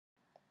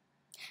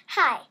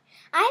Hi,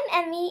 I'm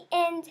Emmy,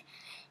 and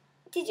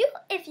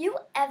if you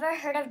ever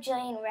heard of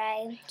Jillian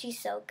Rae, she's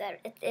so good,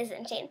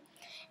 isn't she?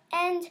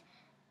 And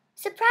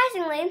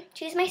surprisingly,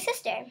 she's my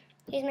sister.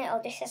 She's my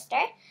older sister,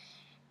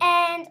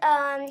 and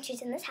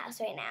she's in this house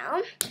right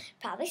now,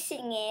 probably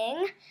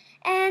singing.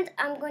 And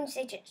I'm going to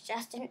sing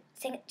just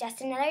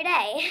another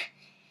day.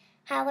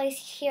 I always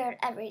hear it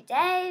every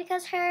day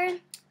because her.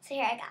 So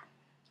here I go.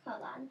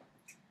 Hold on.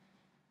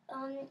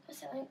 Okay.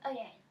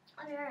 Okay.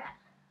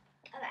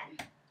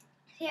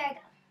 Here I go.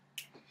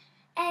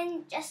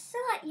 And just to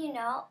let you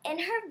know, in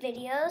her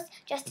videos,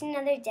 Just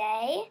Another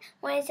Day,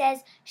 when it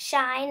says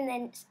shine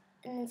and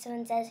then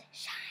someone says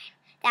shine,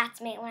 that's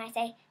me when I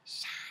say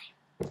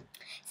shine.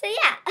 So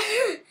yeah.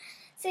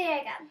 So here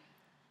I go.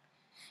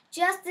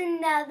 Just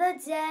another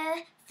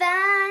day,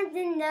 find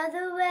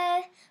another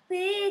way.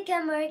 We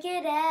can work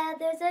it out.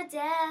 There's a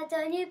doubt,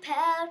 don't you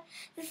pout.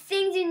 The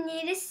things you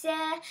need to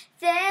say,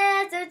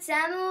 there's no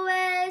time to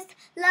waste.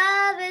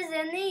 Love is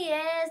in the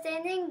air,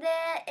 standing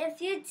there if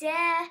you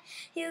dare.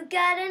 You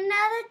got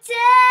another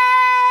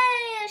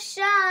day,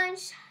 shine,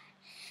 shine.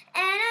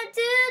 And I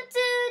do,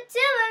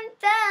 I'm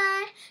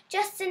fine.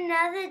 Just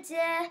another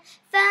day,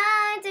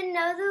 find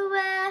another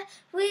way.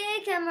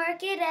 We can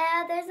work it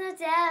out, there's no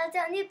doubt,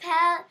 don't you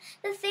pout.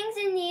 The things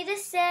you need to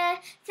say,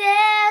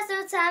 there's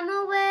no time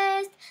to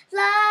waste.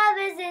 Love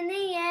is in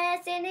the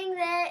air, standing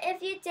there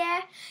if you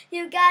dare.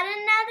 You got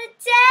another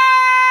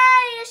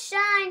day,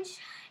 shine,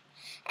 shine.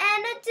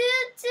 And I do,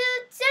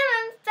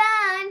 I'm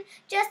fine.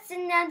 Just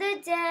another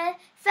day,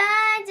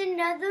 find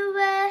another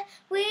way.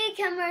 We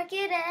can work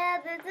it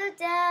out, there's no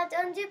doubt,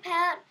 don't you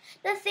pout.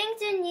 The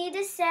things you need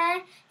to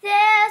say,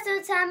 there's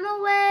no time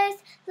to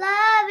waste.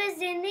 Love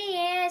is in the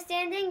air,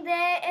 standing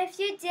there if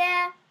you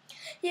dare.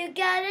 You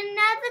got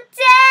another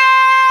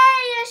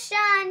day,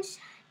 shine,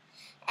 shine.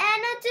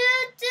 And I do,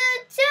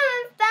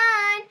 I'm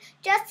fine.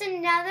 Just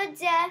another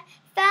day,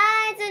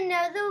 find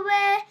another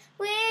way.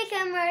 We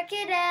can work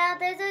it out,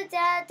 there's no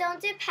doubt,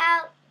 don't you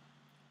pout.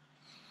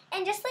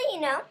 And just let you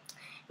know,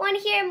 want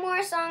to hear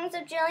more songs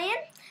of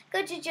Jillian?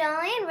 Go to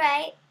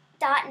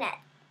JillianRae.net.